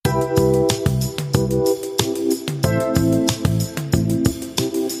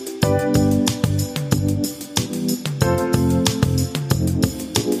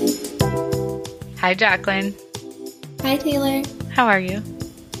Hi, Jacqueline. Hi, Taylor. How are you?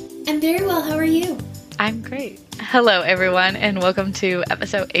 I'm very well. How are you? I'm great. Hello, everyone, and welcome to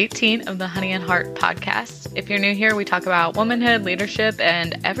episode 18 of the Honey and Heart podcast. If you're new here, we talk about womanhood, leadership,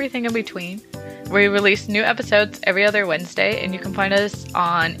 and everything in between. We release new episodes every other Wednesday, and you can find us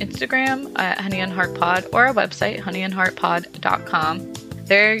on Instagram at Honey and Heart Pod or our website, honeyandheartpod.com.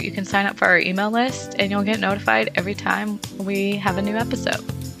 There, you can sign up for our email list, and you'll get notified every time we have a new episode.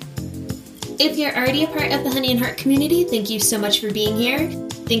 If you're already a part of the Honey and Heart community, thank you so much for being here.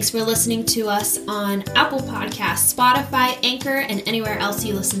 Thanks for listening to us on Apple Podcasts, Spotify, Anchor, and anywhere else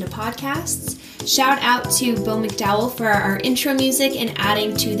you listen to podcasts. Shout out to Bo McDowell for our intro music and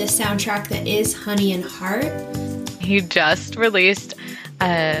adding to the soundtrack that is Honey and Heart. He just released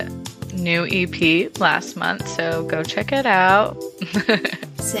a new EP last month, so go check it out.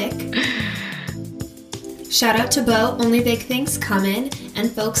 Sick. Shout out to Bo, only big things coming. And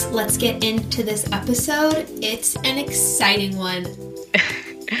folks, let's get into this episode. It's an exciting one.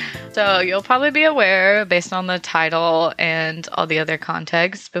 So you'll probably be aware based on the title and all the other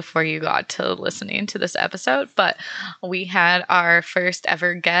context before you got to listening to this episode, but we had our first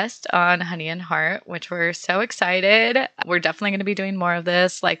ever guest on Honey and Heart, which we're so excited. We're definitely going to be doing more of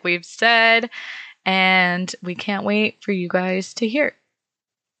this, like we've said, and we can't wait for you guys to hear.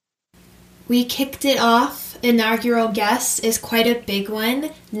 We kicked it off. Inaugural guest is quite a big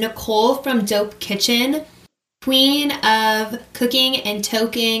one. Nicole from Dope Kitchen, queen of cooking and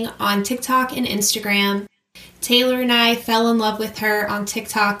toking on TikTok and Instagram. Taylor and I fell in love with her on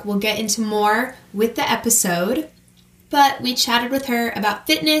TikTok. We'll get into more with the episode. But we chatted with her about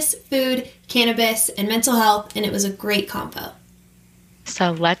fitness, food, cannabis, and mental health, and it was a great combo.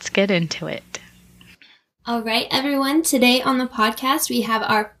 So let's get into it. All right, everyone. Today on the podcast, we have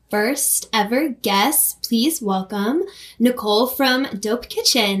our first ever guest. Please welcome Nicole from Dope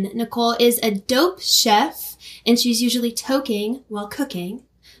Kitchen. Nicole is a dope chef, and she's usually toking while cooking.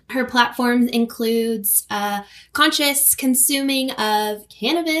 Her platform includes conscious consuming of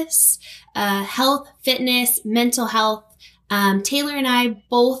cannabis, health, fitness, mental health. Taylor and I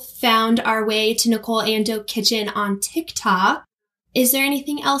both found our way to Nicole and Dope Kitchen on TikTok. Is there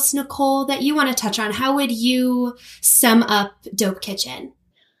anything else, Nicole, that you want to touch on? How would you sum up Dope Kitchen?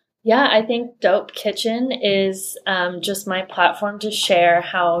 Yeah, I think Dope Kitchen is just my platform to share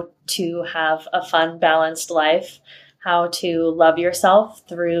how to have a fun, balanced life, how to love yourself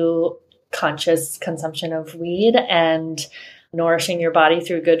through conscious consumption of weed and nourishing your body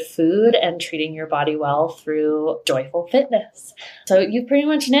through good food and treating your body well through joyful fitness. So you pretty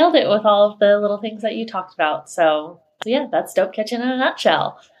much nailed it with all of the little things that you talked about. So yeah, that's Dope Kitchen in a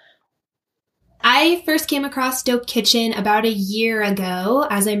nutshell. I first came across Dope Kitchen about a year ago,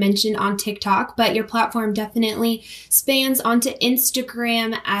 as I mentioned, on TikTok, but your platform definitely spans onto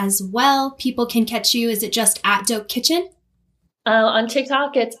Instagram as well. People can catch you. Is it just at Dope Kitchen? On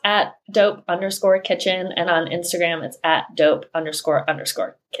TikTok, it's at dope_kitchen, and on Instagram, it's at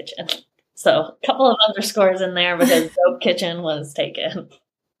dope__kitchen. So a couple of underscores in there because Dope Kitchen was taken.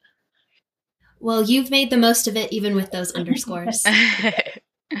 Well, you've made the most of it, even with those underscores.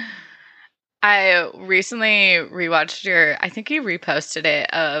 I recently rewatched I think you reposted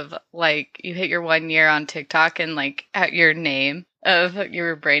it of like you hit your 1 year on TikTok and like at your name of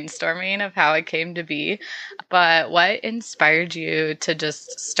your brainstorming of how it came to be. But what inspired you to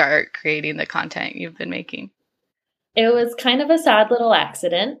just start creating the content you've been making? It was kind of a sad little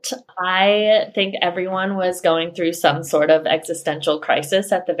accident. I think everyone was going through some sort of existential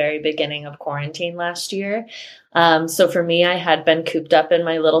crisis at the very beginning of quarantine last year. So for me, I had been cooped up in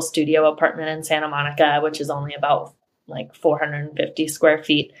my little studio apartment in Santa Monica, which is only about like 450 square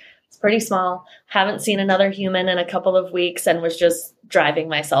feet. It's pretty small. Haven't seen another human in a couple of weeks and was just driving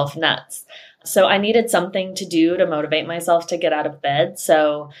myself nuts. So I needed something to do to motivate myself to get out of bed.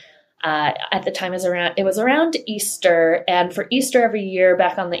 So at the time it was around Easter, and for Easter every year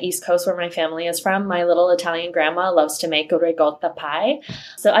back on the East Coast where my family is from, my little Italian grandma loves to make a ricotta pie.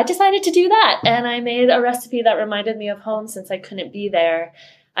 So I decided to do that, and I made a recipe that reminded me of home since I couldn't be there.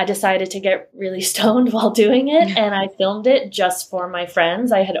 I decided to get really stoned while doing it, and I filmed it just for my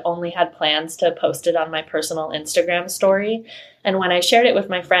friends. I had only had plans to post it on my personal Instagram story, and when I shared it with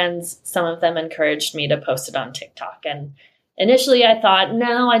my friends, some of them encouraged me to post it on TikTok. And initially, I thought,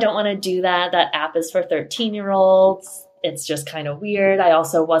 no, I don't want to do that. That app is for 13-year-olds. It's just kind of weird. I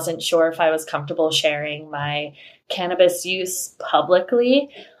also wasn't sure if I was comfortable sharing my cannabis use publicly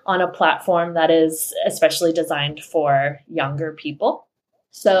on a platform that is especially designed for younger people.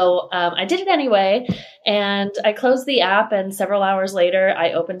 So I did it anyway, and I closed the app, and several hours later,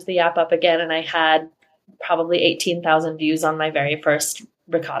 I opened the app up again, and I had probably 18,000 views on my very first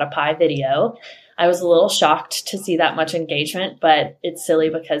ricotta pie video. I was a little shocked to see that much engagement, but it's silly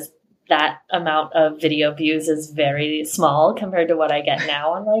because that amount of video views is very small compared to what I get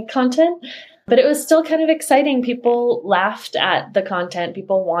now on my content. But it was still kind of exciting. People laughed at the content.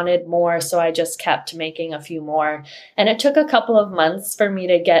 People wanted more. So I just kept making a few more. And it took a couple of months for me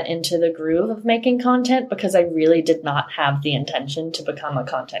to get into the groove of making content because I really did not have the intention to become a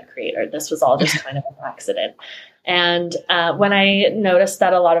content creator. This was all just kind of an accident. And when I noticed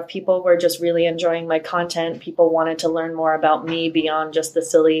that a lot of people were just really enjoying my content, people wanted to learn more about me beyond just the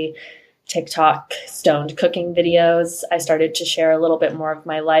silly TikTok stoned cooking videos, I started to share a little bit more of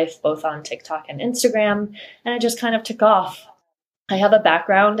my life, both on TikTok and Instagram, and it just kind of took off. I have a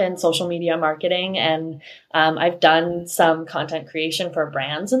background in social media marketing, and I've done some content creation for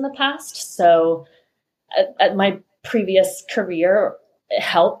brands in the past. So at my previous career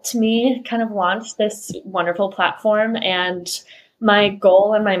helped me kind of launch this wonderful platform. And my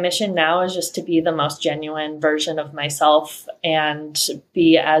goal and my mission now is just to be the most genuine version of myself and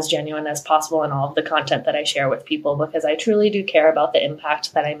be as genuine as possible in all of the content that I share with people, because I truly do care about the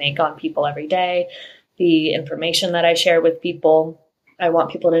impact that I make on people every day, the information that I share with people. I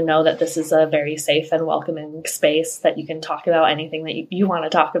want people to know that this is a very safe and welcoming space, that you can talk about anything that you want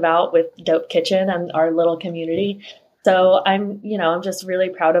to talk about with Dope Kitchen and our little community. So I'm just really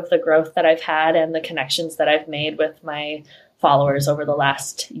proud of the growth that I've had and the connections that I've made with my followers over the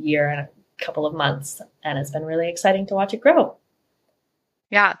last year and a couple of months. And it's been really exciting to watch it grow.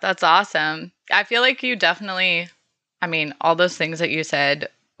 Yeah, that's awesome. I feel like you definitely, all those things that you said,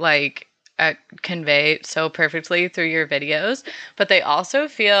 like convey so perfectly through your videos, but they also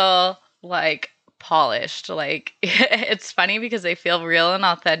feel like polished. Like it's funny because they feel real and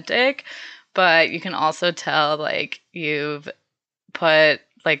authentic, but you can also tell like you've put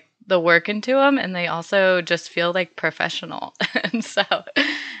like the work into them, and they also just feel like professional. And so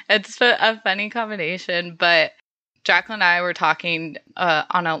it's a funny combination. But Jacqueline and I were talking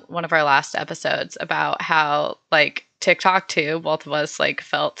on one of our last episodes about how like TikTok too, both of us like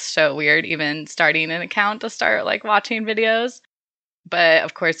felt so weird even starting an account to start like watching videos. But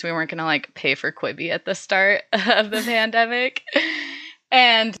of course we weren't going to like pay for Quibi at the start of the pandemic.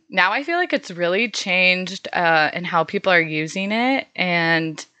 And now I feel like it's really changed in how people are using it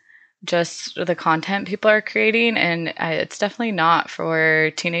and just the content people are creating. And it's definitely not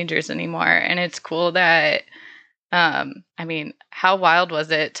for teenagers anymore. And it's cool that, how wild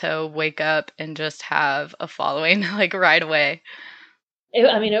was it to wake up and just have a following like right away? It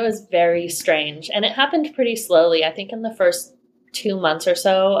was very strange. And it happened pretty slowly. I think in the first 2 months or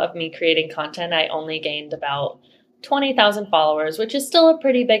so of me creating content, I only gained about 20,000 followers, which is still a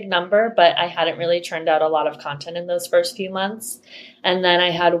pretty big number, but I hadn't really churned out a lot of content in those first few months. And then I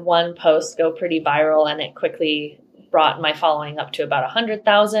had one post go pretty viral, and it quickly brought my following up to about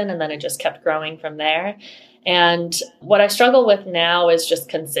 100,000, and then it just kept growing from there. And what I struggle with now is just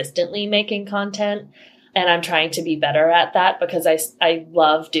consistently making content. And I'm trying to be better at that because I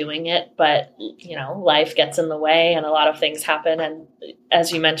love doing it, but life gets in the way and a lot of things happen. And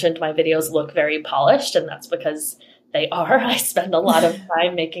as you mentioned, my videos look very polished, and that's because they are. I spend a lot of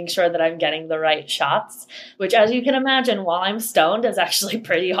time making sure that I'm getting the right shots, which, as you can imagine, while I'm stoned is actually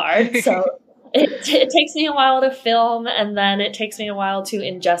pretty hard. So it takes me a while to film, and then it takes me a while to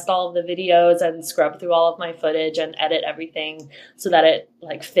ingest all of the videos and scrub through all of my footage and edit everything so that it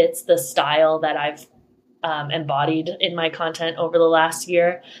like fits the style that I've embodied in my content over the last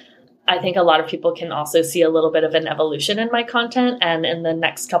year. I think a lot of people can also see a little bit of an evolution in my content. And in the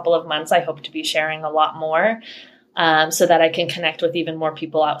next couple of months, I hope to be sharing a lot more so that I can connect with even more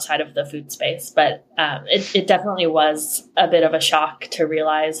people outside of the food space. But it definitely was a bit of a shock to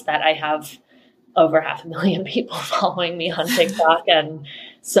realize that I have over 500,000 people following me on TikTok and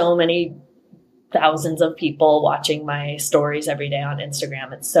so many thousands of people watching my stories every day on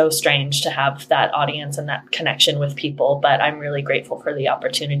Instagram. It's so strange to have that audience and that connection with people, but I'm really grateful for the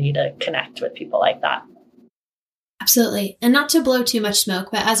opportunity to connect with people like that. Absolutely. And not to blow too much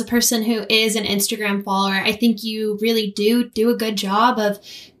smoke, but as a person who is an Instagram follower, I think you really do a good job of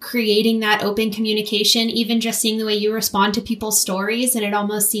creating that open communication, even just seeing the way you respond to people's stories. And it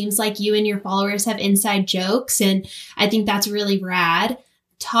almost seems like you and your followers have inside jokes. And I think that's really rad.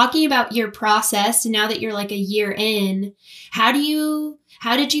 Talking about your process, now that you're like a year in, how did you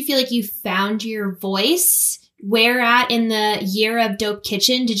feel like you found your voice? Where at in the year of Dope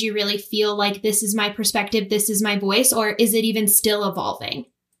Kitchen did you really feel like this is my perspective, this is my voice, or is it even still evolving?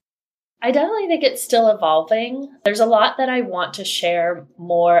 I definitely think it's still evolving. There's a lot that I want to share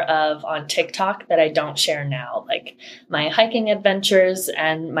more of on TikTok that I don't share now, like my hiking adventures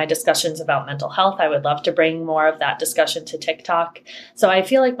and my discussions about mental health. I would love to bring more of that discussion to TikTok. So I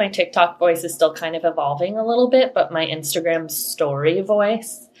feel like my TikTok voice is still kind of evolving a little bit, but my Instagram story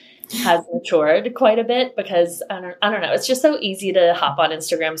voice has matured quite a bit because I don't know. It's just so easy to hop on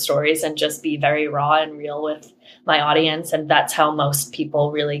Instagram stories and just be very raw and real with my audience. And that's how most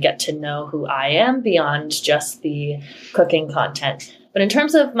people really get to know who I am beyond just the cooking content. But in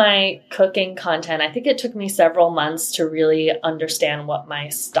terms of my cooking content, I think it took me several months to really understand what my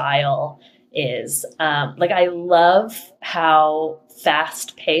style is. I love how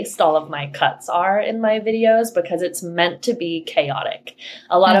fast paced all of my cuts are in my videos because it's meant to be chaotic.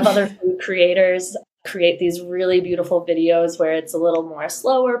 A lot of other food creators create these really beautiful videos where it's a little more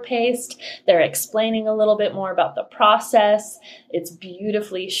slower paced. They're explaining a little bit more about the process. It's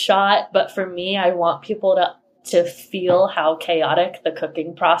beautifully shot. But for me, I want people to feel how chaotic the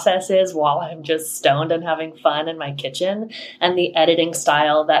cooking process is while I'm just stoned and having fun in my kitchen. And the editing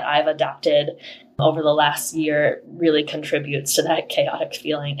style that I've adapted over the last year really contributes to that chaotic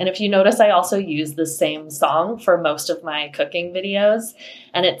feeling. And if you notice, I also use the same song for most of my cooking videos.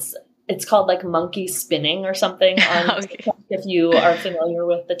 And it's called like monkey spinning or something on TikTok, if you are familiar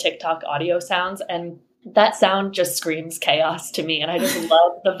with the TikTok audio sounds. And that sound just screams chaos to me. And I just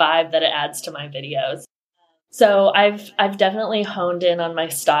love the vibe that it adds to my videos. So I've definitely honed in on my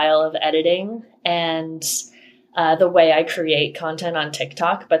style of editing and the way I create content on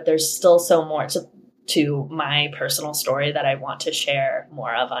TikTok, but there's still so more to my personal story that I want to share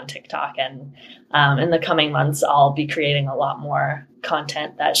more of on TikTok. And in the coming months, I'll be creating a lot more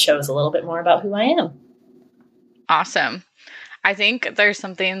content that shows a little bit more about who I am. Awesome. I think there's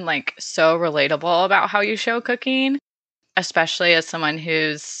something like so relatable about how you show cooking, especially as someone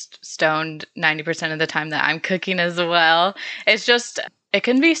who's stoned 90% of the time that I'm cooking as well. It's just, it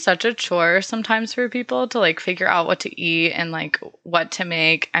can be such a chore sometimes for people to like figure out what to eat and like what to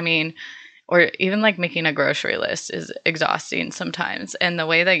make. I mean, or even like making a grocery list is exhausting sometimes. And the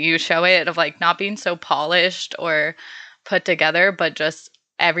way that you show it of like not being so polished or put together, but just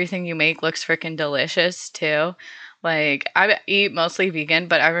everything you make looks freaking delicious too. Like I eat mostly vegan,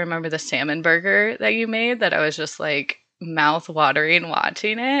 but I remember the salmon burger that you made that I was just like mouth watering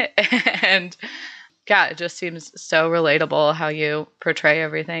watching it. And yeah, it just seems so relatable how you portray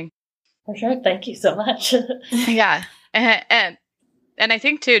everything. For sure. Thank you so much. Yeah. And I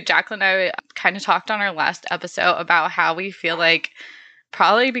think too, Jacqueline and I kind of talked on our last episode about how we feel like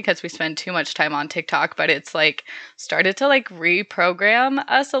probably because we spend too much time on TikTok, but it's like started to like reprogram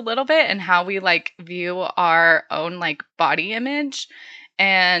us a little bit and how we like view our own like body image.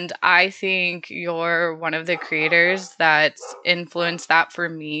 And I think you're one of the creators that's influenced that for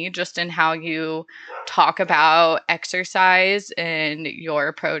me, just in how you talk about exercise and your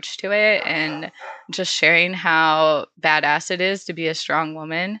approach to it, and just sharing how badass it is to be a strong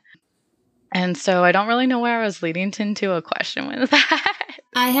woman. And so I don't really know where I was leading into a question with that.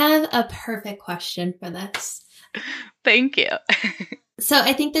 I have a perfect question for this. Thank you. So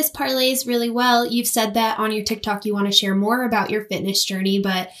I think this parlays really well. You've said that on your TikTok you want to share more about your fitness journey,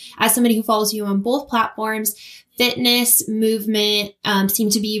 but as somebody who follows you on both platforms, fitness, movement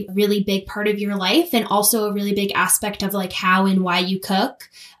seem to be a really big part of your life and also a really big aspect of like how and why you cook,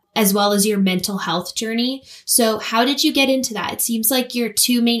 as well as your mental health journey. So how did you get into that? It seems like your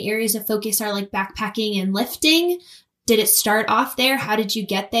two main areas of focus are like backpacking and lifting. Did it start off there? How did you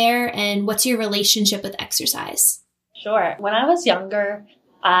get there? And what's your relationship with exercise? Sure. When I was younger,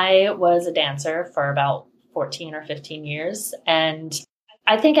 I was a dancer for about 14 or 15 years. And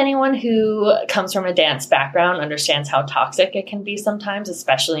I think anyone who comes from a dance background understands how toxic it can be sometimes,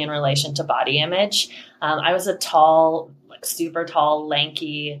 especially in relation to body image. I was a tall, like super tall,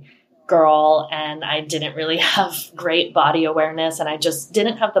 lanky girl, and I didn't really have great body awareness. And I just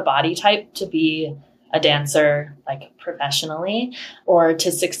didn't have the body type to be a dancer like professionally or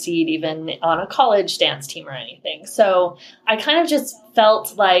to succeed even on a college dance team or anything. So I kind of just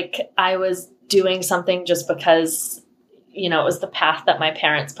felt like I was doing something just because, you know, it was the path that my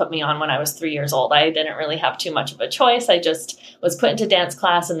parents put me on when I was 3 years old. I didn't really have too much of a choice. I just was put into dance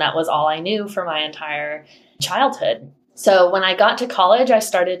class and that was all I knew for my entire childhood. So when I got to college, I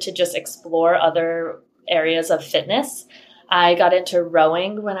started to just explore other areas of fitness. I got into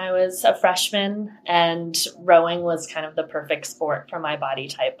rowing when I was a freshman, and rowing was kind of the perfect sport for my body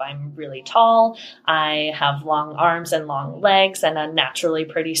type. I'm really tall. I have long arms and long legs and a naturally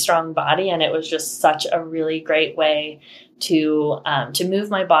pretty strong body. And it was just such a really great way to move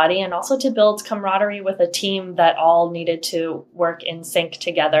my body and also to build camaraderie with a team that all needed to work in sync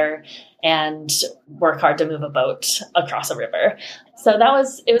together and work hard to move a boat across a river. So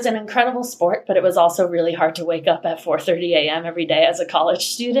it was an incredible sport, but it was also really hard to wake up at 4:30 a.m. every day as a college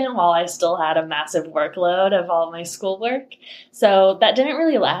student while I still had a massive workload of all my schoolwork. So that didn't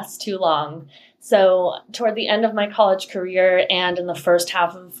really last too long. So toward the end of my college career and in the first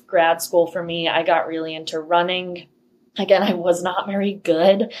half of grad school for me, I got really into running. Again, I was not very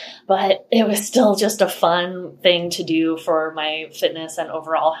good, but it was still just a fun thing to do for my fitness and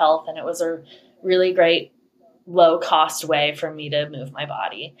overall health. And it was a really great low-cost way for me to move my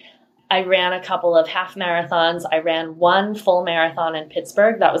body. I ran a couple of half marathons. I ran one full marathon in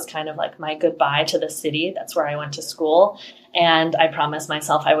Pittsburgh. That was kind of like my goodbye to the city. That's where I went to school. And I promised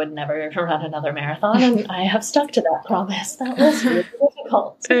myself I would never run another marathon. And I have stuck to that promise. That was really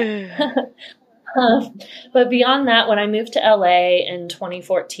difficult. But beyond that, when I moved to LA in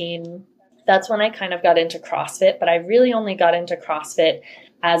 2014, that's when I kind of got into CrossFit. But I really only got into CrossFit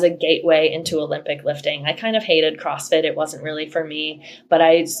as a gateway into Olympic lifting. I kind of hated CrossFit. It wasn't really for me, but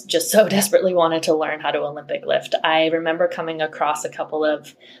I just so desperately wanted to learn how to Olympic lift. I remember coming across a couple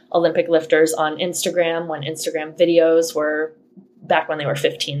of Olympic lifters on Instagram when Instagram videos were back when they were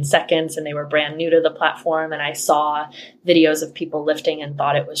 15 seconds and they were brand new to the platform. And I saw videos of people lifting and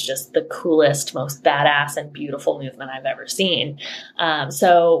thought it was just the coolest, most badass and beautiful movement I've ever seen.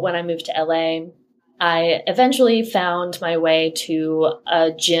 So when I moved to LA, I eventually found my way to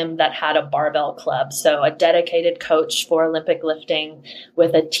a gym that had a barbell club. So a dedicated coach for Olympic lifting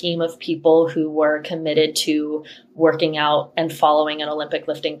with a team of people who were committed to working out and following an Olympic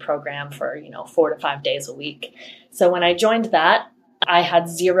lifting program for, 4 to 5 days a week. So when I joined that, I had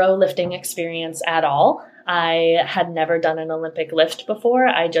zero lifting experience at all. I had never done an Olympic lift before.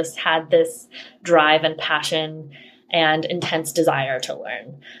 I just had this drive and passion and intense desire to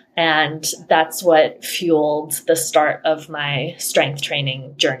learn. And that's what fueled the start of my strength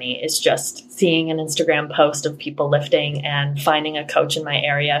training journey, is just seeing an Instagram post of people lifting and finding a coach in my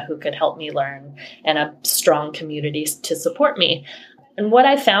area who could help me learn and a strong community to support me. And what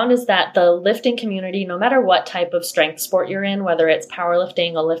I found is that the lifting community, no matter what type of strength sport you're in, whether it's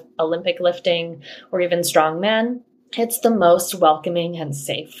powerlifting, Olympic lifting, or even strongman, it's the most welcoming and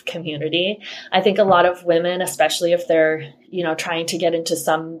safe community. I think a lot of women, especially if they're, trying to get into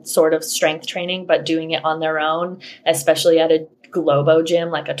some sort of strength training, but doing it on their own, especially at a Globo gym,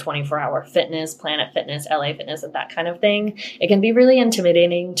 like a 24-hour fitness, Planet Fitness, LA Fitness, and that kind of thing, it can be really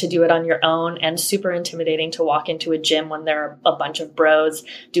intimidating to do it on your own and super intimidating to walk into a gym when there are a bunch of bros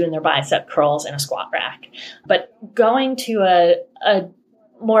doing their bicep curls in a squat rack. But going to a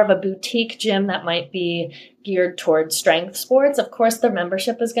more of a boutique gym that might be geared towards strength sports, of course, the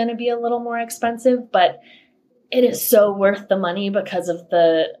membership is going to be a little more expensive, but it is so worth the money because of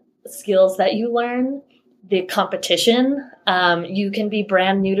the skills that you learn, the competition. You can be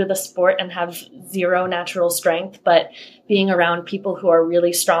brand new to the sport and have zero natural strength, but being around people who are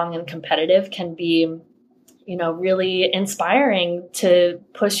really strong and competitive can be, really inspiring to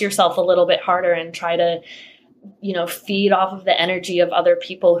push yourself a little bit harder and try to feed off of the energy of other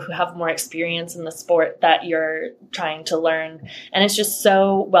people who have more experience in the sport that you're trying to learn. And it's just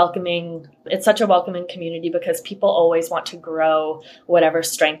so welcoming. It's such a welcoming community because people always want to grow whatever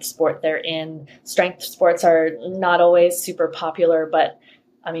strength sport they're in. Strength sports are not always super popular, but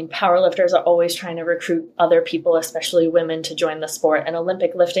powerlifters are always trying to recruit other people, especially women, to join the sport. And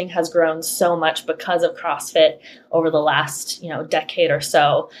Olympic lifting has grown so much because of CrossFit over the last, decade or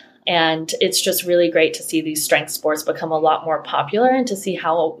so. And it's just really great to see these strength sports become a lot more popular and to see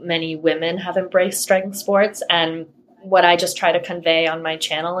how many women have embraced strength sports. And what I just try to convey on my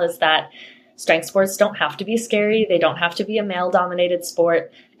channel is that strength sports don't have to be scary. They don't have to be a male-dominated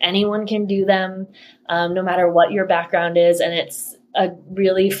sport. Anyone can do them, no matter what your background is. And it's a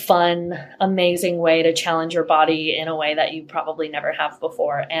really fun, amazing way to challenge your body in a way that you probably never have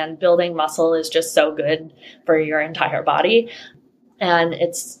before. And building muscle is just so good for your entire body. And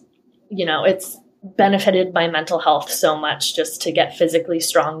it's benefited my mental health so much just to get physically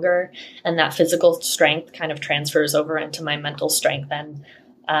stronger, and that physical strength kind of transfers over into my mental strength. And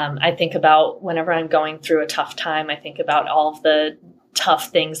I think about whenever I'm going through a tough time, I think about all of the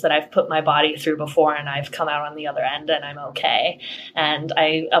tough things that I've put my body through before, and I've come out on the other end and I'm okay. And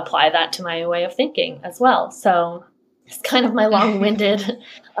I apply that to my way of thinking as well. So it's kind of my long-winded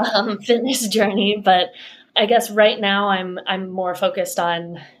fitness journey, but I guess right now I'm more focused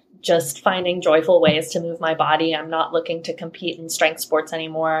on just finding joyful ways to move my body. I'm not looking to compete in strength sports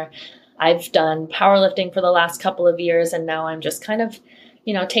anymore. I've done powerlifting for the last couple of years, and now I'm just kind of,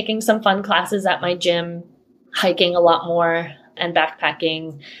 taking some fun classes at my gym, hiking a lot more and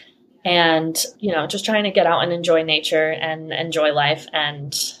backpacking and, just trying to get out and enjoy nature and enjoy life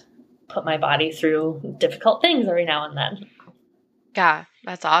and put my body through difficult things every now and then. Yeah,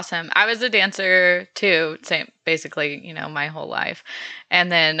 that's awesome. I was a dancer too, same basically, my whole life.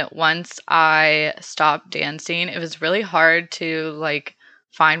 And then once I stopped dancing, it was really hard to like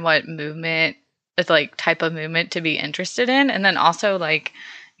find what movement, like type of movement to be interested in. And then also like,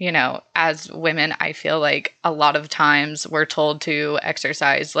 as women, I feel like a lot of times we're told to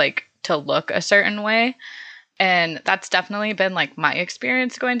exercise like to look a certain way. And that's definitely been like my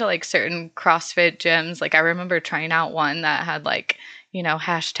experience going to like certain CrossFit gyms. Like I remember trying out one that had like,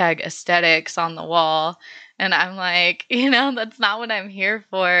 hashtag aesthetics on the wall. And I'm like, that's not what I'm here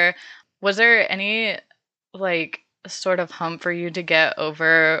for. Was there any like sort of hump for you to get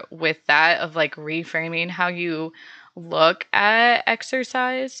over with that of like reframing how you look at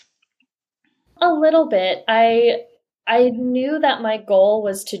exercise? A little bit. I knew that my goal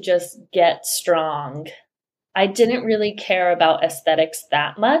was to just get strong. I didn't really care about aesthetics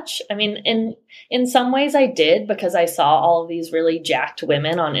that much. I mean, in some ways I did because I saw all of these really jacked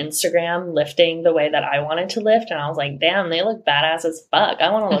women on Instagram lifting the way that I wanted to lift. And I was like, damn, they look badass as fuck.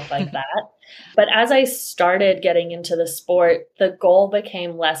 I want to look like that. But as I started getting into the sport, the goal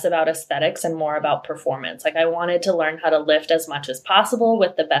became less about aesthetics and more about performance. Like I wanted to learn how to lift as much as possible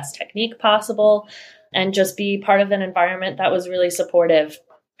with the best technique possible and just be part of an environment that was really supportive.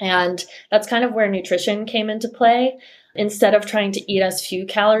 And that's kind of where nutrition came into play. Instead of trying to eat as few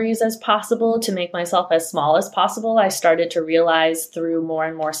calories as possible to make myself as small as possible, I started to realize through more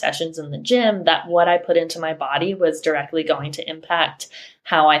and more sessions in the gym that what I put into my body was directly going to impact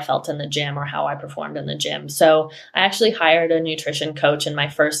how I felt in the gym or how I performed in the gym. So I actually hired a nutrition coach in my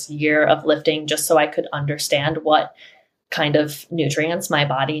first year of lifting just so I could understand what kind of nutrients my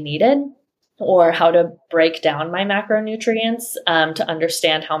body needed, or how to break down my macronutrients to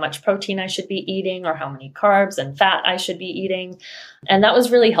understand how much protein I should be eating or how many carbs and fat I should be eating. And that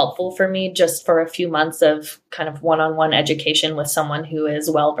was really helpful for me just for a few months of kind of one-on-one education with someone who is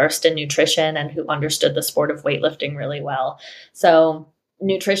well-versed in nutrition and who understood the sport of weightlifting really well. So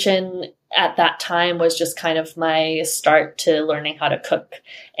nutrition at that time was just kind of my start to learning how to cook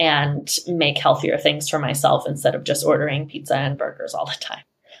and make healthier things for myself instead of just ordering pizza and burgers all the time.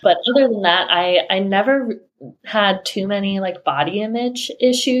 But other than that, I never had too many like body image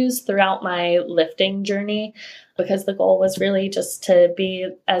issues throughout my lifting journey because the goal was really just to be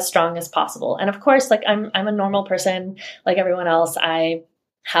as strong as possible. And of course, like I'm a normal person like everyone else. I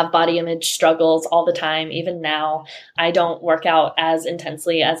have body image struggles all the time. Even now, I don't work out as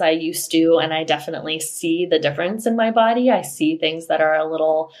intensely as I used to. And I definitely see the difference in my body. I see things that are a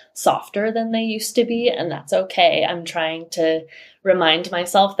little softer than they used to be. And that's okay. I'm trying to remind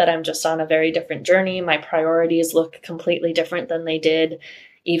myself that I'm just on a very different journey. My priorities look completely different than they did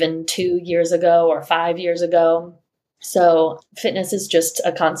even 2 years ago or 5 years ago. So fitness is just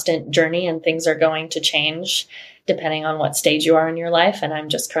a constant journey and things are going to change depending on what stage you are in your life. And I'm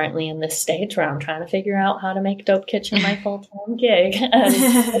just currently in this stage where I'm trying to figure out how to make Dope Kitchen my full-time gig. And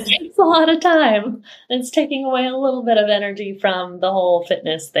it takes a lot of time. It's taking away a little bit of energy from the whole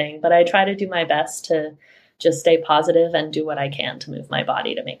fitness thing. But I try to do my best to just stay positive and do what I can to move my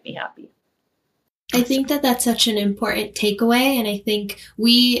body to make me happy. I think that that's such an important takeaway. And I think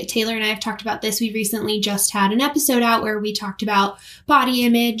Taylor and I have talked about this. We recently just had an episode out where we talked about body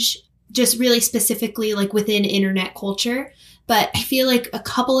image, just really specifically like within internet culture. But I feel like a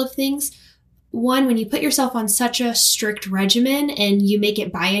couple of things. One, when you put yourself on such a strict regimen and you make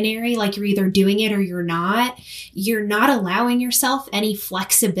it binary, like you're either doing it or you're not allowing yourself any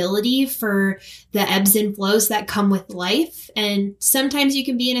flexibility for the ebbs and flows that come with life. And sometimes you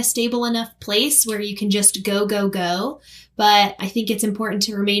can be in a stable enough place where you can just go. But I think it's important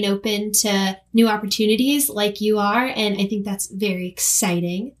to remain open to new opportunities like you are. And I think that's very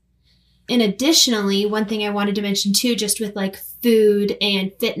exciting. And additionally, one thing I wanted to mention too, just with like food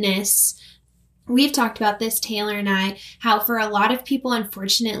and fitness, we've talked about this, Taylor and I, how for a lot of people,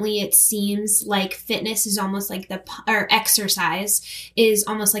 unfortunately, it seems like fitness is almost like exercise is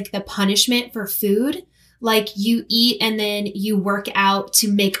almost like the punishment for food. Like you eat and then you work out to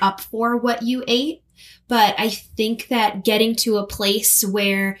make up for what you ate. But I think that getting to a place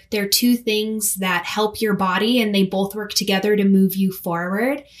where there are two things that help your body and they both work together to move you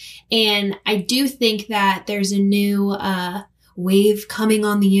forward. And I do think that there's a new wave coming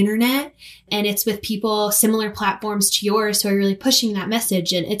on the internet, and it's with people similar platforms to yours who are really pushing that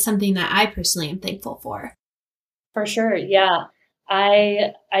message. And it's something that I personally am thankful for. For sure. Yeah.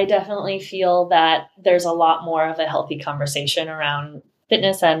 I definitely feel that there's a lot more of a healthy conversation around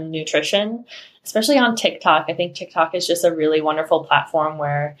fitness and nutrition, especially on TikTok. I think TikTok is just a really wonderful platform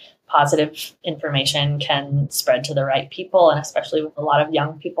where positive information can spread to the right people, and especially with a lot of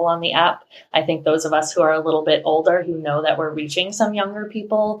young people on the app. I think those of us who are a little bit older, who know that we're reaching some younger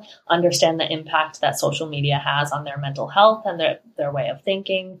people, understand the impact that social media has on their mental health and their way of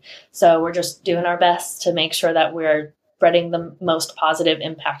thinking. So we're just doing our best to make sure that we're spreading the most positive,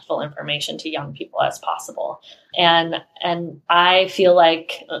 impactful information to young people as possible. And I feel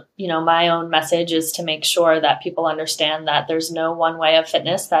like, my own message is to make sure that people understand that there's no one way of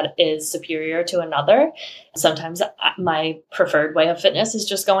fitness that is superior to another. Sometimes my preferred way of fitness is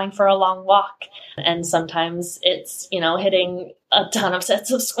just going for a long walk. And sometimes it's, hitting a ton of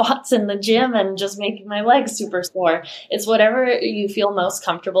sets of squats in the gym and just making my legs super sore. It's whatever you feel most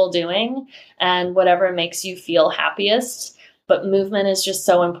comfortable doing and whatever makes you feel happiest. But movement is just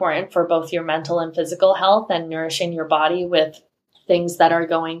so important for both your mental and physical health, and nourishing your body with things that are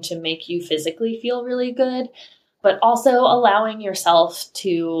going to make you physically feel really good, but also allowing yourself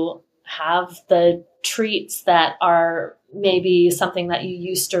to have the treats that are maybe something that you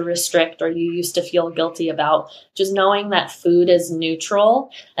used to restrict or you used to feel guilty about. Just knowing that food is neutral,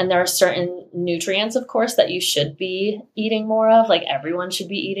 and there are certain nutrients, of course, that you should be eating more of. Like everyone should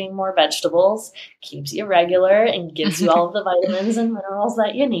be eating more vegetables, keeps you regular and gives you all of the vitamins and minerals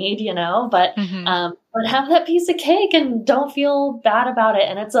that you need, but have that piece of cake and don't feel bad about it.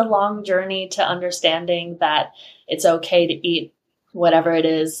 And it's a long journey to understanding that it's okay to eat whatever it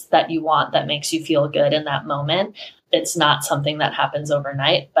is that you want that makes you feel good in that moment. It's not something that happens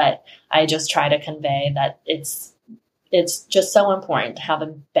overnight, but I just try to convey that it's just so important to have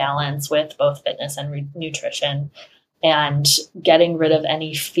a balance with both fitness and nutrition, and getting rid of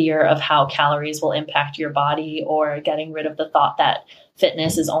any fear of how calories will impact your body, or getting rid of the thought that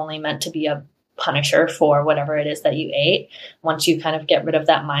fitness is only meant to be a punisher for whatever it is that you ate. Once you kind of get rid of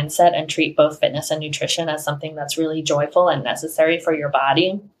that mindset and treat both fitness and nutrition as something that's really joyful and necessary for your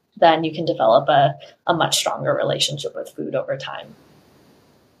body, then you can develop a much stronger relationship with food over time.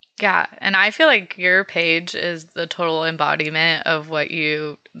 Yeah. And I feel like your page is the total embodiment of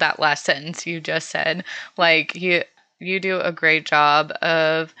that last sentence you just said. Like you do a great job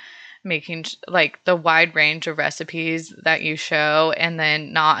of making like the wide range of recipes that you show, and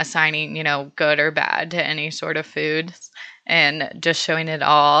then not assigning, good or bad to any sort of food, and just showing it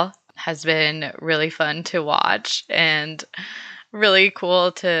all has been really fun to watch, and really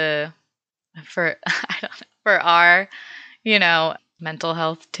cool for our, mental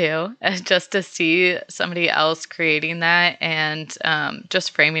health too, just to see somebody else creating that, and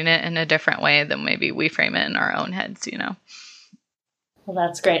just framing it in a different way than maybe we frame it in our own heads, Well,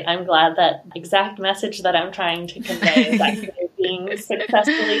 that's great. I'm glad that exact message that I'm trying to convey is actually being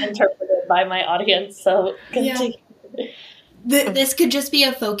successfully interpreted by my audience. So continue. Yeah. This could just be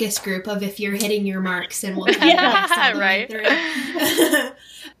a focus group of if you're hitting your marks, and we'll right.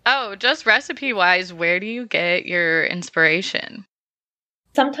 Oh, just recipe wise, where do you get your inspiration?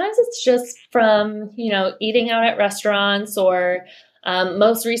 Sometimes it's just from, eating out at restaurants, or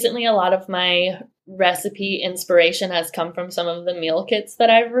most recently, a lot of my recipe inspiration has come from some of the meal kits that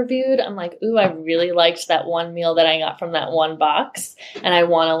I've reviewed. I'm like, ooh, I really liked that one meal that I got from that one box, and I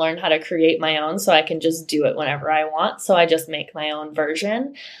want to learn how to create my own so I can just do it whenever I want. So I just make my own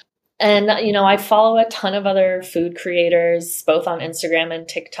version. And, I follow a ton of other food creators, both on Instagram and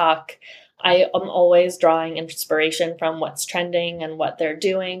TikTok. I am always drawing inspiration from what's trending and what they're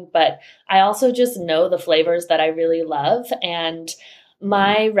doing, but I also just know the flavors that I really love. And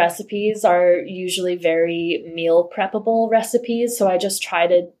my recipes are usually very meal preppable recipes. So I just try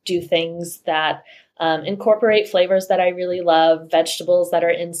to do things that incorporate flavors that I really love, vegetables that are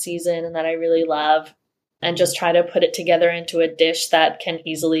in season and that I really love, and just try to put it together into a dish that can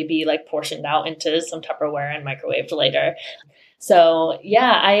easily be like portioned out into some Tupperware and microwaved later. So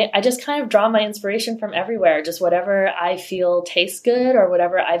yeah, I just kind of draw my inspiration from everywhere, just whatever I feel tastes good or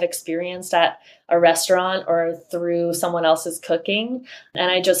whatever I've experienced at a restaurant or through someone else's cooking. And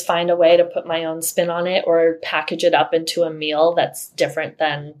I just find a way to put my own spin on it or package it up into a meal that's different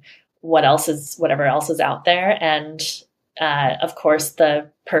than whatever else is out there. And of course, the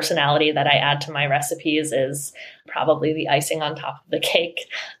personality that I add to my recipes is probably the icing on top of the cake.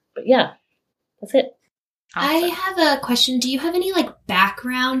 But yeah, that's it. Awesome. I have a question. Do you have any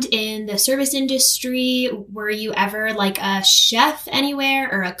background in the service industry? Were you ever a chef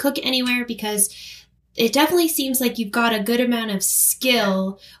anywhere or a cook anywhere? Because it definitely seems like you've got a good amount of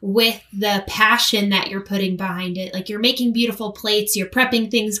skill with the passion that you're putting behind it. You're making beautiful plates, you're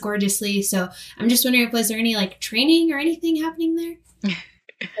prepping things gorgeously. So I'm just wondering if was there any training or anything happening there?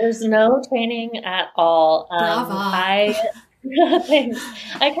 There's no training at all. Brava. Thanks.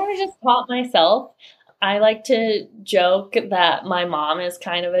 I kind of just taught myself. I like to joke that my mom is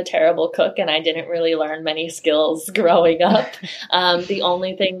kind of a terrible cook and I didn't really learn many skills growing up. The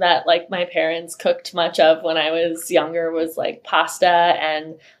only thing that like my parents cooked much of when I was younger was like pasta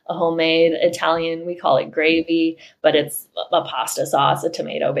and a homemade Italian, we call it gravy, but it's a pasta sauce, a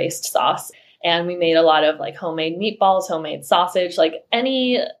tomato based sauce. And we made a lot of like homemade meatballs, homemade sausage, like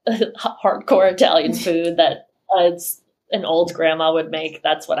any hardcore Italian food that an old grandma would make.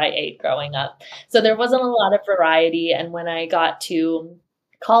 That's what I ate growing up. So there wasn't a lot of variety. And when I got to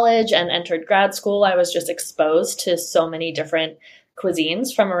college and entered grad school, I was just exposed to so many different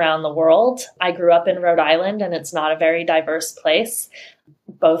cuisines from around the world. I grew up in Rhode Island, and it's not a very diverse place,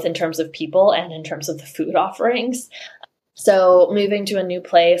 both in terms of people and in terms of the food offerings. So moving to a new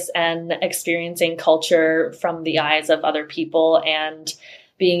place and experiencing culture from the eyes of other people and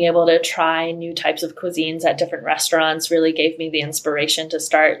being able to try new types of cuisines at different restaurants really gave me the inspiration to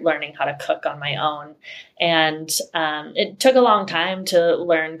start learning how to cook on my own. And it took a long time to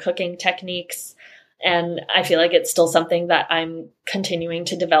learn cooking techniques. And I feel like it's still something that I'm continuing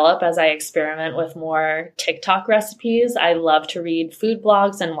to develop as I experiment with more TikTok recipes. I love to read food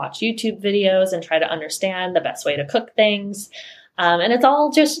blogs and watch YouTube videos and try to understand the best way to cook things. And it's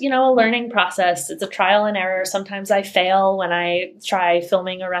all just, a learning process. It's a trial and error. Sometimes I fail when I try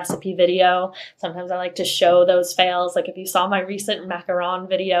filming a recipe video. Sometimes I like to show those fails. Like if you saw my recent macaron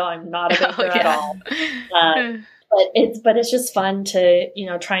video, I'm not a baker at all. But it's just fun to,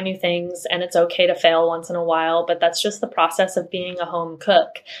 try new things, and it's okay to fail once in a while, but that's just the process of being a home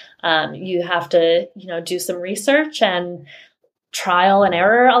cook. You have to, do some research and trial and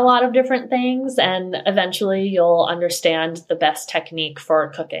error a lot of different things, and eventually you'll understand the best technique for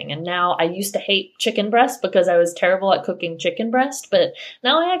cooking. And now I used to hate chicken breast because I was terrible at cooking chicken breast, but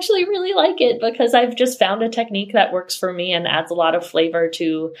now I actually really like it because I've just found a technique that works for me and adds a lot of flavor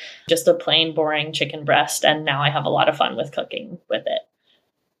to just a plain boring chicken breast, and now I have a lot of fun with cooking with it.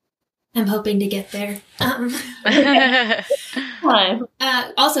 I'm hoping to get there.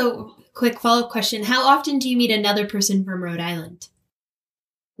 Also, quick follow-up question. How often do you meet another person from Rhode Island?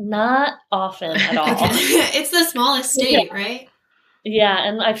 Not often at all. Okay. It's the smallest state, right? Yeah,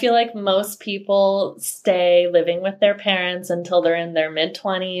 and I feel like most people stay living with their parents until they're in their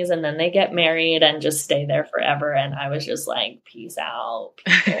mid-20s, and then they get married and just stay there forever. And I was just like, peace out,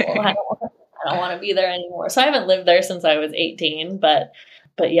 people. I don't want to be there anymore. So I haven't lived there since I was 18, but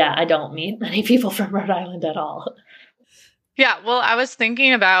yeah, I don't meet many people from Rhode Island at all. Yeah, well, I was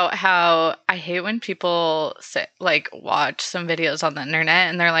thinking about how I hate when people watch some videos on the internet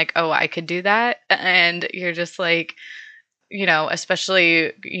and they're like, oh, I could do that. And you're just like,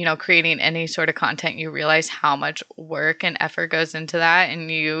 especially, creating any sort of content, you realize how much work and effort goes into that. And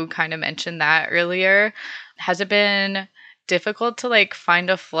you kind of mentioned that earlier. Has it been difficult to find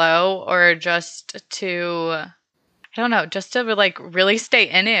a flow or just to, I don't know, just to really stay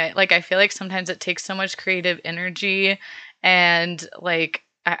in it? I feel like sometimes it takes so much creative energy. And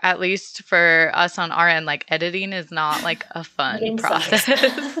at least for us on our end, editing is not a fun process.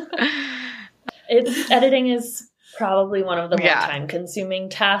 Editing is probably one of the more time-consuming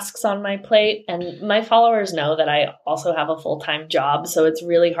tasks on my plate. And my followers know that I also have a full-time job. So it's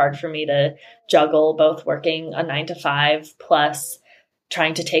really hard for me to juggle both working a 9-to-5 plus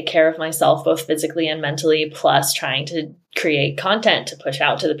trying to take care of myself both physically and mentally, plus trying to create content to push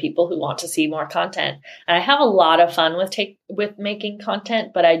out to the people who want to see more content. And I have a lot of fun with making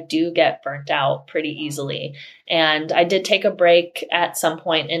content, but I do get burnt out pretty easily. And I did take a break at some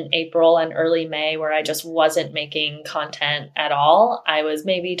point in April and early May where I just wasn't making content at all. I was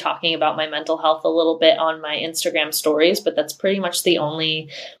maybe talking about my mental health a little bit on my Instagram stories, but that's pretty much the only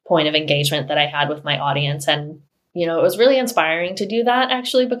point of engagement that I had with my audience. And it was really inspiring to do that,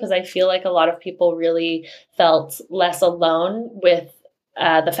 actually, because I feel like a lot of people really felt less alone with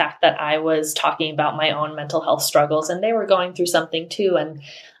the fact that I was talking about my own mental health struggles, and they were going through something too. And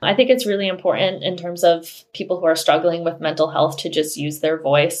I think it's really important in terms of people who are struggling with mental health to just use their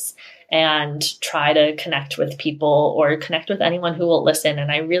voice and try to connect with people or connect with anyone who will listen.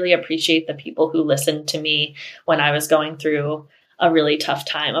 And I really appreciate the people who listened to me when I was going through a really tough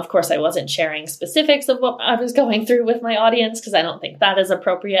time. Of course, I wasn't sharing specifics of what I was going through with my audience because I don't think that is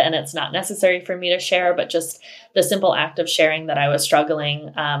appropriate and it's not necessary for me to share, but just the simple act of sharing that I was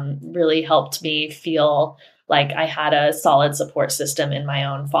struggling really helped me feel like I had a solid support system in my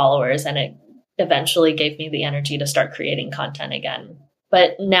own followers, and it eventually gave me the energy to start creating content again.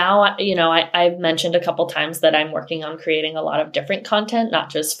 But now, I've mentioned a couple times that I'm working on creating a lot of different content, not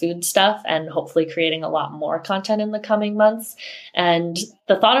just food stuff, and hopefully creating a lot more content in the coming months. And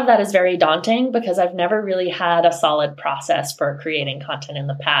the thought of that is very daunting because I've never really had a solid process for creating content in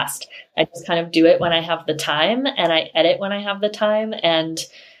the past. I just kind of do it when I have the time, and I edit when I have the time. And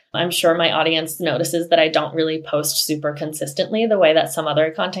I'm sure my audience notices that I don't really post super consistently the way that some other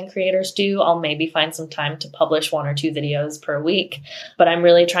content creators do. I'll maybe find some time to publish 1 or 2 videos per week, but I'm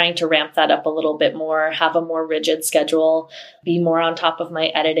really trying to ramp that up a little bit more, have a more rigid schedule, be more on top of my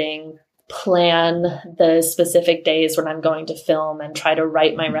editing, plan the specific days when I'm going to film, and try to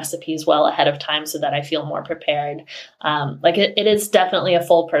write my recipes well ahead of time so that I feel more prepared. It is definitely a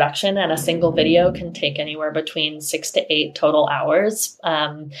full production, and a single video can take anywhere between 6 to 8 total hours,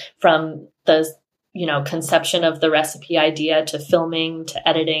 from the conception of the recipe idea to filming to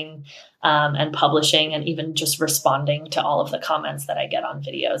editing, and publishing, and even just responding to all of the comments that I get on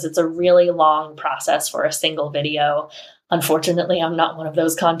videos. It's a really long process for a single video. Unfortunately, I'm not one of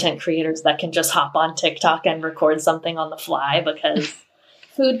those content creators that can just hop on TikTok and record something on the fly, because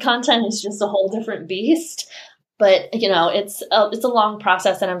food content is just a whole different beast. But, it's a long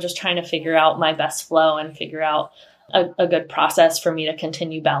process, and I'm just trying to figure out my best flow and figure out a good process for me to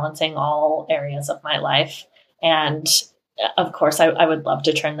continue balancing all areas of my life. And of course, I would love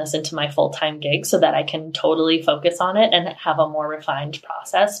to turn this into my full-time gig so that I can totally focus on it and have a more refined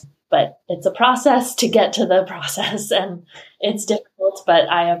process. But it's a process to get to the process, and it's difficult, but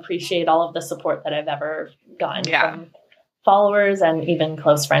I appreciate all of the support that I've ever gotten from followers and even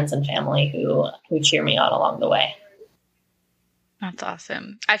close friends and family who cheer me on along the way. That's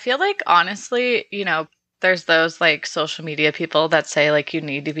awesome. I feel like, honestly, there's those like social media people that say like you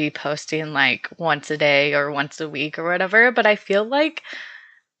need to be posting like once a day or once a week or whatever. But I feel like,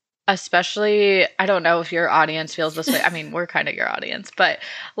 especially, I don't know if your audience feels this way. I mean, we're kind of your audience, but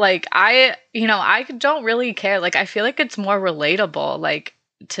like I don't really care. Like, I feel like it's more relatable, like,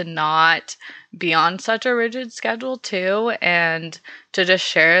 to not be on such a rigid schedule too, and to just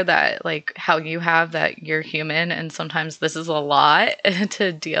share that, like, how you have that you're human and sometimes this is a lot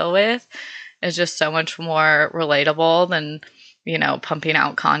to deal with is just so much more relatable than, pumping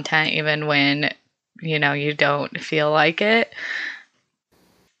out content even when, you don't feel like it.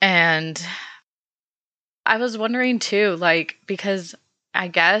 And I was wondering too, like, because I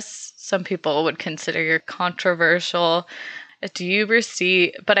guess some people would consider you controversial. Do you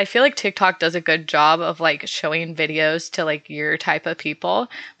receive, but I feel like TikTok does a good job of like showing videos to like your type of people,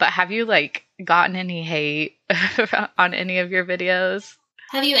 but have you like gotten any hate on any of your videos?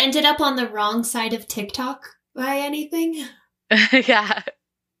 Have you ended up on the wrong side of TikTok by anything? Yeah.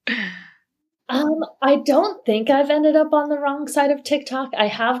 I don't think I've ended up on the wrong side of TikTok. I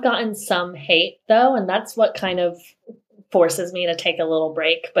have gotten some hate though, and that's what kind of forces me to take a little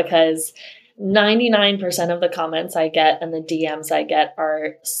break, because 99% of the comments I get and the DMs I get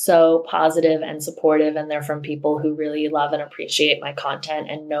are so positive and supportive, and they're from people who really love and appreciate my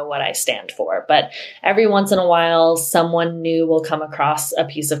content and know what I stand for. But every once in a while, someone new will come across a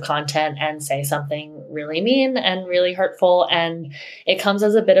piece of content and say something really mean and really hurtful, and it comes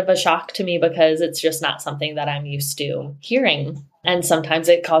as a bit of a shock to me because it's just not something that I'm used to hearing. And sometimes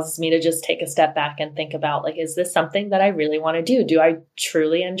it causes me to just take a step back and think about, like, is this something that I really want to do? Do I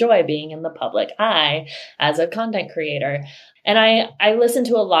truly enjoy being in the public eye as a content creator? And I listen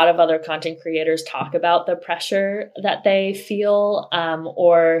to a lot of other content creators talk about the pressure that they feel,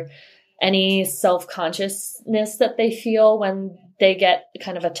 or any self-consciousness that they feel when they get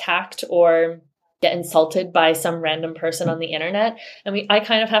kind of attacked or get insulted by some random person on the internet. And I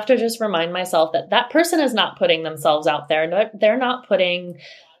kind of have to just remind myself that that person is not putting themselves out there. They're not putting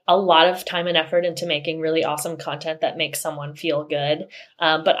a lot of time and effort into making really awesome content that makes someone feel good.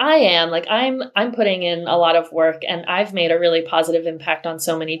 But I am, like, I'm putting in a lot of work, and I've made a really positive impact on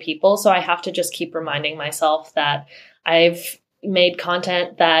so many people. So I have to just keep reminding myself that I've made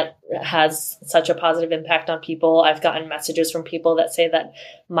content that has such a positive impact on people. I've gotten messages from people that say that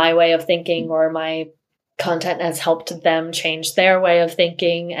my way of thinking or my content has helped them change their way of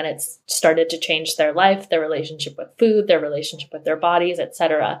thinking, and it's started to change their life, their relationship with food, their relationship with their bodies,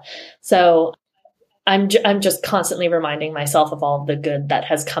 etc. So I'm just constantly reminding myself of all of the good that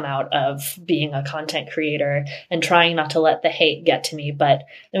has come out of being a content creator and trying not to let the hate get to me. But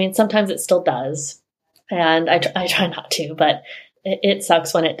I mean, sometimes it still does. And I try not to, but it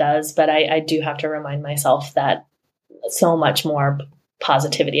sucks when it does. But I do have to remind myself that so much more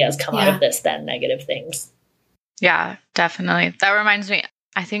positivity has come out of this than negative things. Yeah, definitely. That reminds me,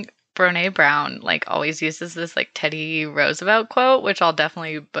 I think Brene Brown like always uses this like Teddy Roosevelt quote, which I'll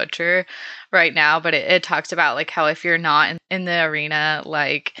definitely butcher right now, but it talks about like how if you're not in the arena,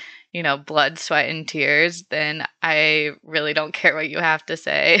 like, you know, blood, sweat, and tears, then I really don't care what you have to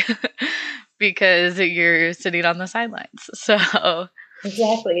say because you're sitting on the sidelines. So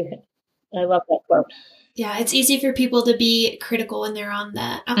Exactly. I love that quote. Yeah, it's easy for people to be critical when they're on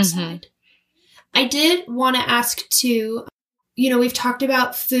the outside. I did want to ask too, you know, we've talked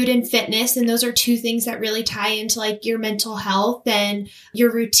about food and fitness, and those are two things that really tie into like your mental health and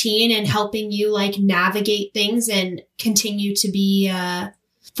your routine and helping you like navigate things and continue to be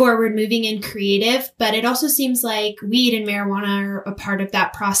forward moving and creative. But it also seems like weed and marijuana are a part of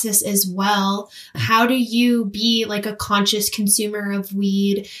that process as well. How do you be like a conscious consumer of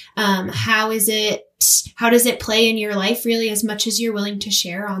weed? How does it play in your life really, as much as you're willing to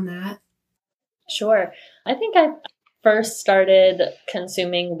share on that? Sure. I think I first started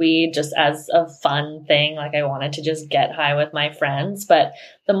consuming weed just as a fun thing. Like I wanted to just get high with my friends. But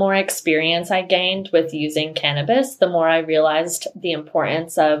the more experience I gained with using cannabis, the more I realized the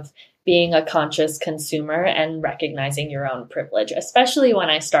importance of being a conscious consumer and recognizing your own privilege, especially when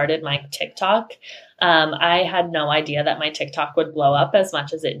I started my TikTok. I had no idea that my TikTok would blow up as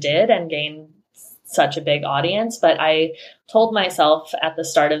much as it did and gain such a big audience. But I told myself at the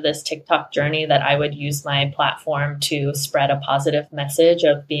start of this TikTok journey that I would use my platform to spread a positive message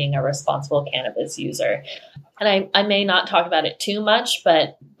of being a responsible cannabis user. And I may not talk about it too much,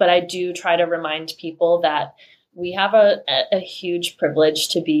 but I do try to remind people that we have a huge privilege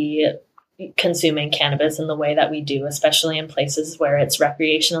to be consuming cannabis in the way that we do, especially in places where it's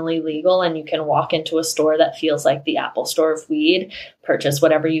recreationally legal and you can walk into a store that feels like the Apple Store of weed, purchase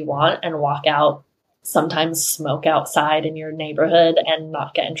whatever you want, and walk out, sometimes smoke outside in your neighborhood and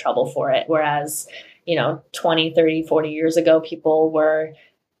not get in trouble for it. Whereas, 20, 30, 40 years ago, people were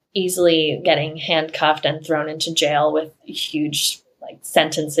easily getting handcuffed and thrown into jail with huge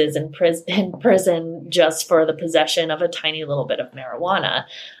sentences in prison just for the possession of a tiny little bit of marijuana.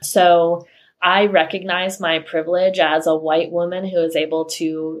 So I recognize my privilege as a white woman who is able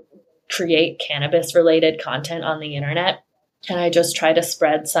to create cannabis related content on the internet. And I just try to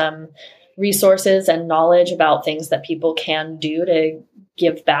spread some resources and knowledge about things that people can do to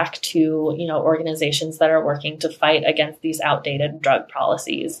give back to, organizations that are working to fight against these outdated drug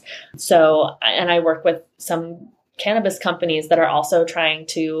policies. So, and I work with some cannabis companies that are also trying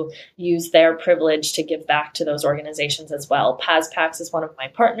to use their privilege to give back to those organizations as well. PazPax is one of my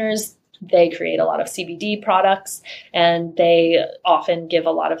partners. They create a lot of CBD products, and they often give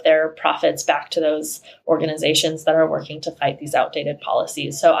a lot of their profits back to those organizations that are working to fight these outdated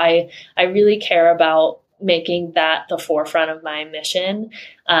policies. So I really care about making that the forefront of my mission,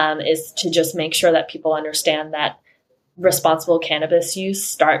 is to just make sure that people understand that responsible cannabis use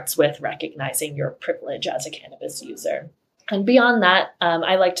starts with recognizing your privilege as a cannabis user. And beyond that,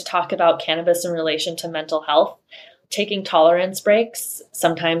 I like to talk about cannabis in relation to mental health. Taking tolerance breaks,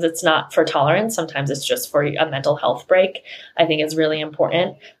 sometimes it's not for tolerance, sometimes it's just for a mental health break, I think is really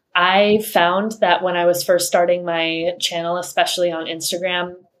important. I found that when I was first starting my channel, especially on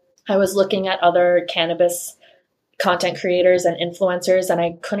Instagram, I was looking at other cannabis content creators and influencers, and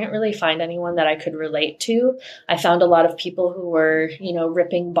I couldn't really find anyone that I could relate to. I found a lot of people who were,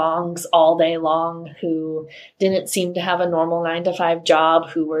 ripping bongs all day long, who didn't seem to have a normal 9-to-5 job,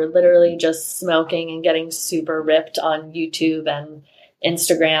 who were literally just smoking and getting super ripped on YouTube and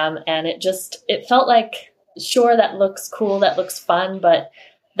Instagram. And it felt like, sure, that looks cool, that looks fun, but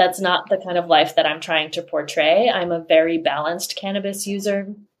that's not the kind of life that I'm trying to portray. I'm a very balanced cannabis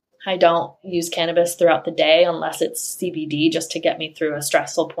user. I don't use cannabis throughout the day unless it's CBD just to get me through a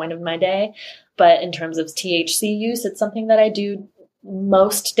stressful point of my day. But in terms of THC use, it's something that I do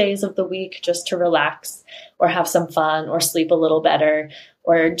most days of the week just to relax or have some fun or sleep a little better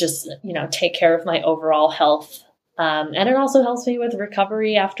or just, take care of my overall health. And it also helps me with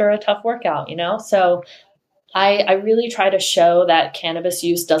recovery after a tough workout, So I really try to show that cannabis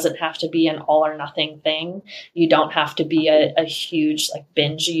use doesn't have to be an all or nothing thing. You don't have to be a huge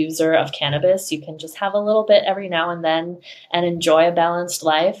binge user of cannabis. You can just have a little bit every now and then and enjoy a balanced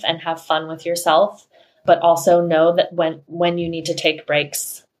life and have fun with yourself. But also know that when you need to take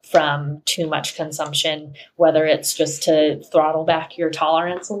breaks from too much consumption, whether it's just to throttle back your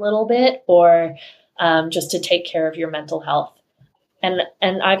tolerance a little bit or just to take care of your mental health.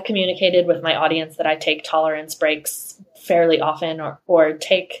 And I've communicated with my audience that I take tolerance breaks fairly often or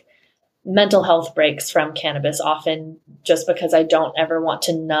take mental health breaks from cannabis often just because I don't ever want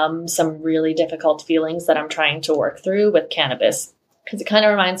to numb some really difficult feelings that I'm trying to work through with cannabis. Because it kind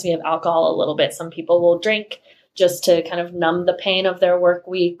of reminds me of alcohol a little bit. Some people will drink just to kind of numb the pain of their work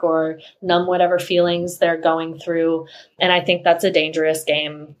week or numb whatever feelings they're going through. And I think that's a dangerous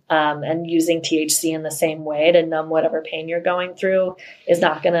game. And using THC in the same way to numb whatever pain you're going through is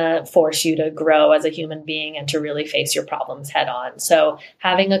not going to force you to grow as a human being and to really face your problems head on. So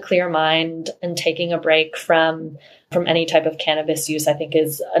having a clear mind and taking a break from any type of cannabis use, I think,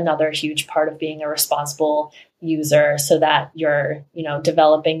 is another huge part of being a responsible user, so that you're,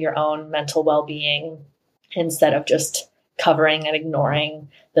 developing your own mental well-being instead of just covering and ignoring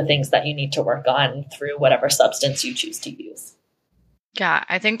the things that you need to work on through whatever substance you choose to use. Yeah,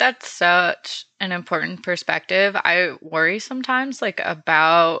 I think that's such an important perspective. I worry sometimes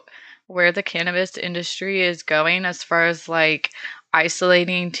about where the cannabis industry is going as far as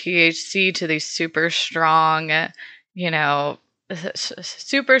isolating THC to these super strong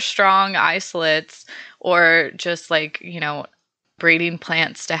isolates, or just breeding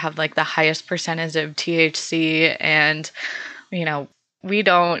plants to have the highest percentage of THC. And,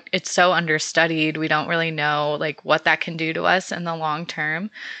 it's so understudied. We don't really know what that can do to us in the long term.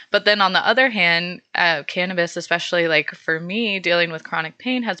 But then on the other hand, cannabis, especially for me, dealing with chronic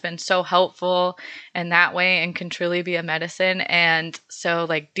pain, has been so helpful in that way and can truly be a medicine. And so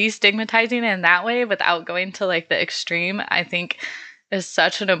destigmatizing in that way without going to the extreme, I think is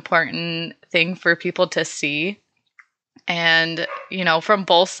such an important thing for people to see. And, from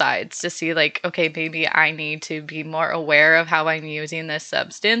both sides to see okay, maybe I need to be more aware of how I'm using this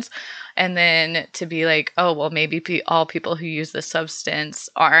substance. And then to be oh, well, maybe all people who use this substance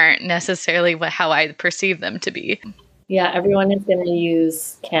aren't necessarily how I perceive them to be. Yeah, everyone is going to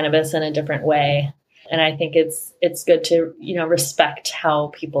use cannabis in a different way. And I think it's good to, respect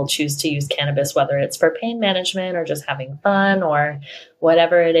how people choose to use cannabis, whether it's for pain management or just having fun or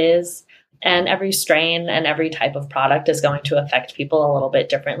whatever it is. And every strain and every type of product is going to affect people a little bit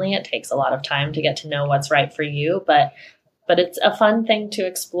differently. It takes a lot of time to get to know what's right for you, but it's a fun thing to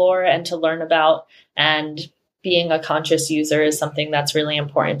explore and to learn about. And being a conscious user is something that's really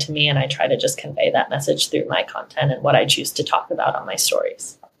important to me. And I try to just convey that message through my content and what I choose to talk about on my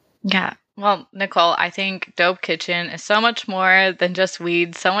stories. Yeah. Well, Nicole, I think Dope Kitchen is so much more than just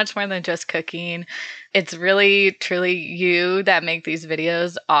weed, so much more than just cooking. It's really, truly you that make these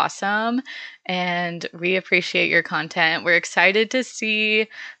videos awesome. And we appreciate your content. We're excited to see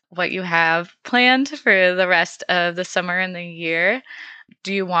what you have planned for the rest of the summer and the year.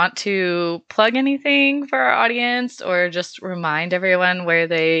 Do you want to plug anything for our audience or just remind everyone where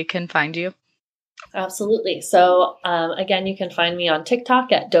they can find you? Absolutely. So again, you can find me on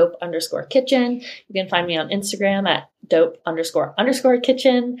TikTok at dope_kitchen. You can find me on Instagram at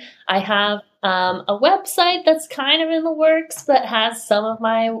dope__kitchen. I have a website that's kind of in the works that has some of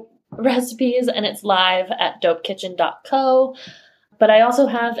my recipes, and it's live at dopekitchen.co. But I also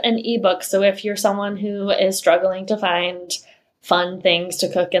have an ebook. So if you're someone who is struggling to find fun things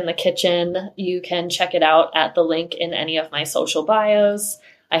to cook in the kitchen, you can check it out at the link in any of my social bios.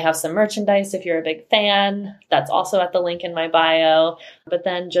 I have some merchandise if you're a big fan. That's also at the link in my bio. But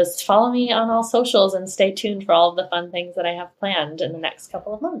then just follow me on all socials and stay tuned for all of the fun things that I have planned in the next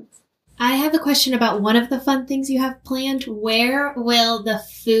couple of months. I have a question about one of the fun things you have planned. Where will the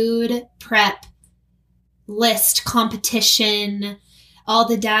food prep list competition, all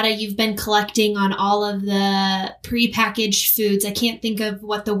the data you've been collecting on all of the prepackaged foods, I can't think of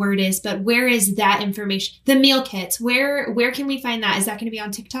what the word is, but where is that information? The meal kits, where can we find that? Is that going to be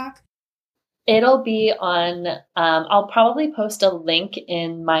on TikTok? It'll be on, I'll probably post a link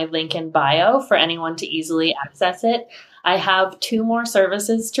in my link in bio for anyone to easily access it. I have 2 more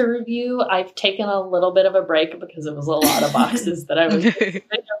services to review. I've taken a little bit of a break because it was a lot of boxes that I was doing every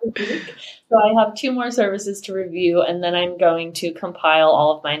week. So I have 2 more services to review, and then I'm going to compile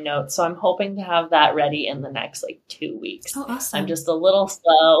all of my notes. So I'm hoping to have that ready in the next 2 weeks. Oh, awesome. I'm just a little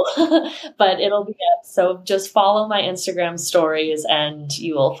slow, but it'll be up. So just follow my Instagram stories and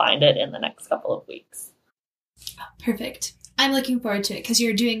you will find it in the next couple of weeks. Perfect. I'm looking forward to it because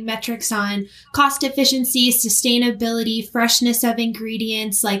you're doing metrics on cost efficiency, sustainability, freshness of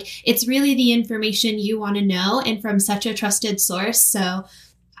ingredients. It's really the information you want to know and from such a trusted source. So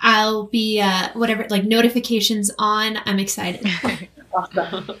I'll be, notifications on. I'm excited.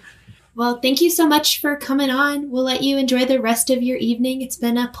 Awesome. Well, thank you so much for coming on. We'll let you enjoy the rest of your evening. It's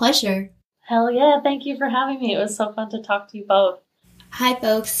been a pleasure. Hell yeah. Thank you for having me. It was so fun to talk to you both. Hi,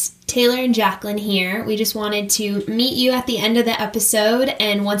 folks. Taylor and Jacqueline here. We just wanted to meet you at the end of the episode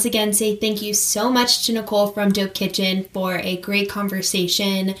and once again say thank you so much to Nicole from Dope Kitchen for a great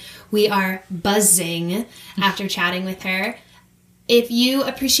conversation. We are buzzing after chatting with her. If you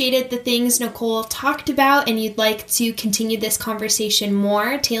appreciated the things Nicole talked about and you'd like to continue this conversation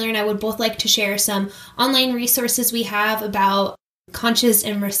more, Taylor and I would both like to share some online resources we have about conscious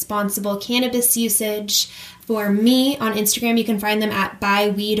and responsible cannabis usage. For me, on Instagram, you can find them at Buy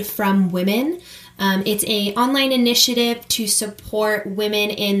Weed From Women. It's an online initiative to support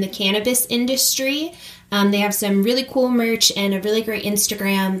women in the cannabis industry. They have some really cool merch and a really great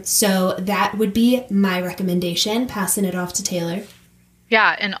Instagram, so that would be my recommendation. Passing it off to Taylor.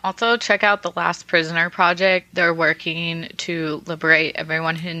 Yeah, and also check out the Last Prisoner Project. They're working to liberate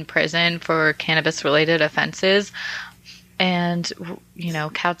everyone in prison for cannabis-related offenses. And, you know,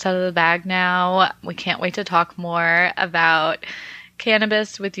 cat's out of the bag now. We can't wait to talk more about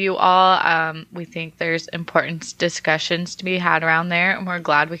cannabis with you all. We think there's important discussions to be had around there, and we're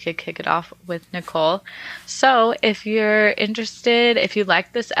glad we could kick it off with Nicole. So if you're interested, if you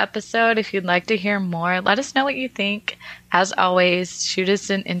like this episode, if you'd like to hear more, let us know what you think. As always, shoot us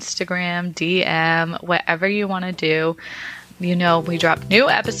an Instagram, DM, whatever you want to do. You know, we drop new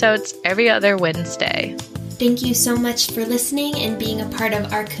episodes every other Wednesday. Thank you so much for listening and being a part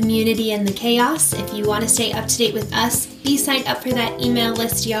of our community and the chaos. If you want to stay up to date with us, be signed up for that email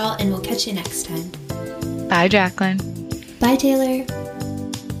list, y'all, and we'll catch you next time. Bye, Jacqueline. Bye, Taylor.